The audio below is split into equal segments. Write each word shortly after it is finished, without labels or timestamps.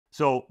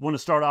So, want to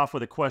start off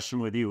with a question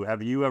with you.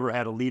 Have you ever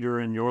had a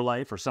leader in your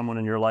life or someone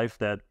in your life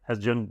that has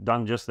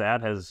done just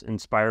that, has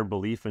inspired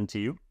belief into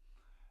you?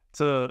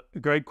 It's a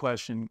great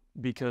question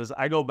because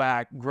I go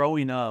back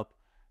growing up,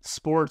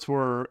 sports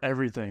were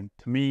everything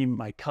to me,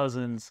 my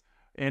cousins,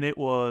 and it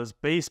was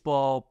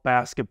baseball,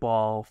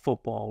 basketball,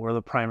 football were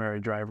the primary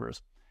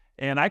drivers.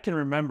 And I can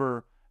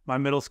remember my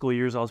middle school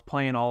years, I was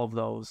playing all of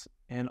those.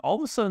 And all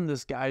of a sudden,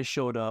 this guy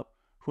showed up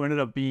who ended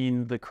up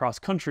being the cross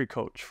country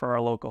coach for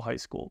our local high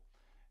school.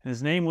 And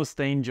his name was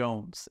Thain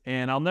Jones.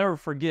 And I'll never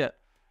forget,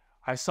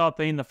 I saw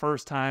Thain the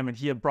first time and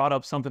he had brought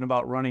up something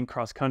about running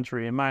cross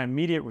country. And my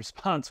immediate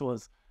response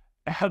was,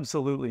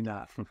 absolutely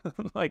not.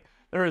 Like,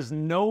 there is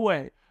no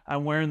way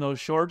I'm wearing those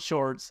short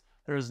shorts.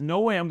 There is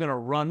no way I'm going to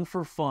run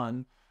for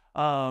fun.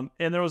 And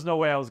there was no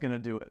way I was going to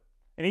do it.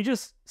 And he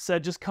just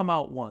said, just come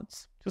out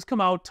once. Just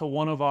come out to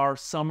one of our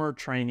summer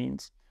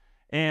trainings.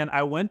 And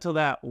I went to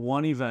that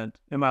one event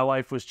and my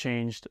life was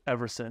changed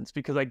ever since,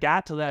 because I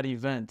got to that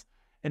event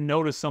and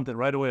noticed something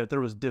right away that there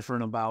was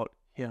different about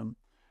him,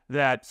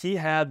 that he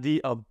had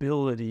the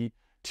ability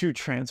to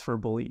transfer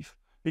belief.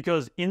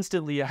 Because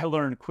instantly I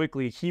learned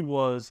quickly he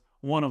was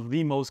one of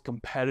the most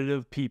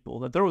competitive people,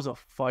 that there was a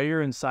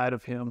fire inside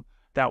of him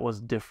that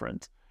was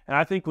different. And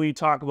I think when you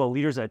talk about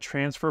leaders that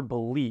transfer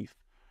belief,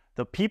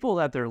 the people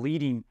that they're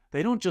leading,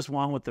 they don't just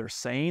want what they're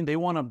saying, they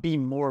want to be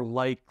more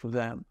like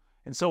them.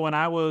 And so when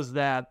I was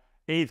that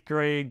 8th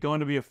grade, going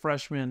to be a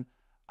freshman,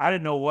 I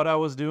didn't know what I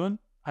was doing.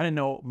 I didn't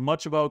know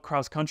much about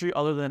cross country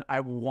other than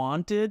I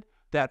wanted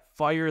that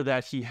fire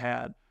that he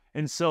had.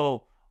 And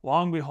so,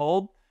 long and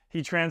behold,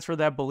 he transferred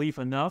that belief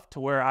enough to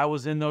where I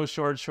was in those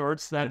short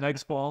shorts that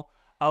next fall,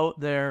 out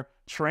there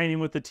training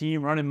with the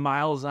team, running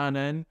miles on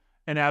end,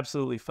 and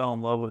absolutely fell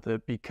in love with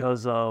it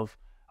because of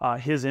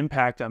his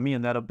impact on me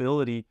and that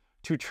ability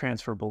to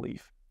transfer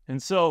belief.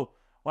 And so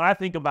when I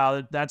think about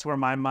it, that's where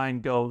my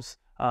mind goes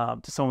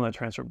to someone that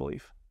transfer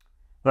belief.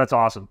 That's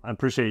awesome. I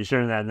appreciate you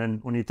sharing that. And then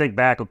when you think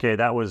back, okay,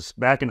 that was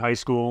back in high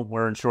school,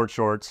 wearing short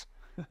shorts.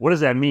 What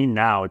does that mean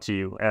now to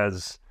you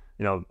as,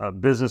 a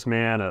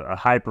businessman, a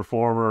high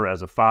performer,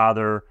 as a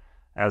father,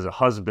 as a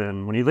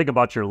husband? When you think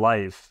about your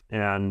life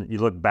and you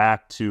look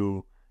back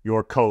to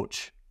your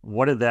coach,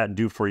 what did that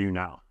do for you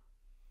now?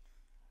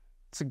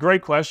 It's a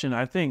great question.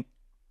 I think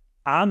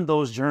on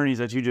those journeys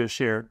that you just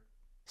shared,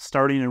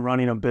 starting and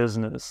running a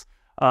business,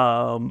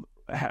 being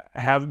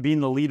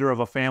the leader of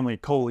a family,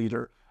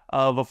 co-leader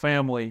of a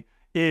family,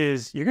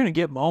 is you're going to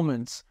get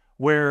moments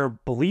where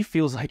belief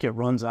feels like it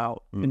runs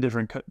out in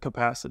different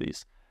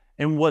capacities.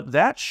 And what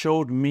that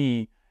showed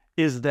me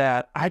is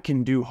that I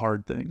can do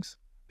hard things,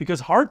 because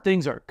hard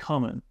things are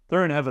coming.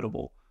 They're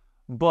inevitable.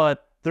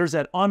 But there's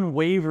that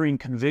unwavering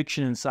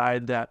conviction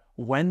inside that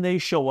when they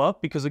show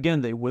up, because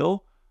again, they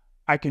will,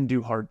 I can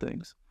do hard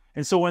things.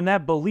 And so when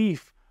that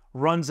belief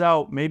runs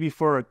out, maybe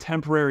for a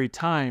temporary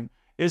time,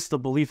 it's the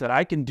belief that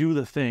I can do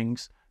the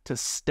things to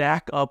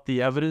stack up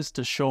the evidence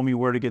to show me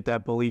where to get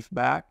that belief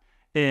back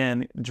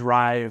and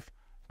drive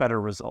better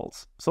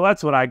results. So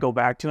that's what I go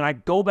back to. And I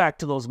go back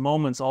to those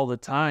moments all the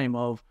time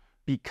of,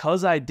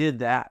 because I did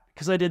that,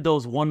 because I did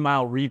those 1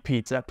 mile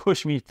repeats that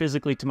pushed me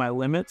physically to my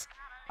limits,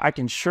 I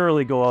can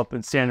surely go up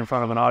and stand in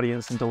front of an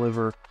audience and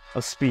deliver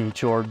a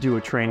speech or do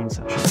a training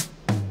session.